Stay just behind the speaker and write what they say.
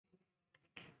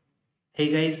Hey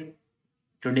guys,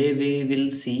 today we will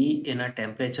see in a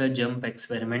temperature jump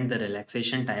experiment the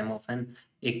relaxation time of an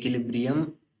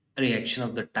equilibrium reaction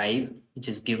of the type which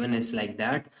is given is like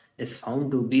that is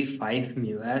found to be 5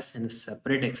 μs in a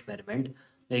separate experiment.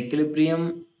 The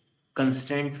equilibrium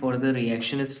constant for the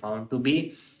reaction is found to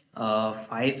be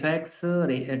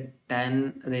 5x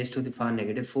 10 raised to the power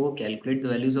negative 4. Calculate the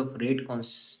values of rate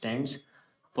constants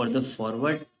for the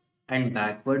forward and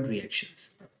backward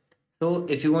reactions. So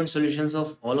if you want solutions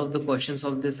of all of the questions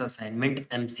of this assignment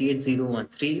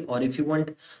MCH013, or if you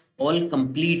want all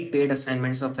complete paid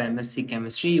assignments of MSc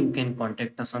chemistry, you can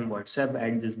contact us on WhatsApp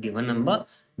at this given number.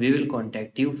 We will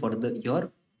contact you for your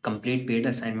complete paid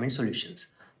assignment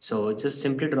solutions. So just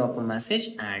simply drop a message,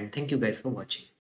 and thank you guys for watching.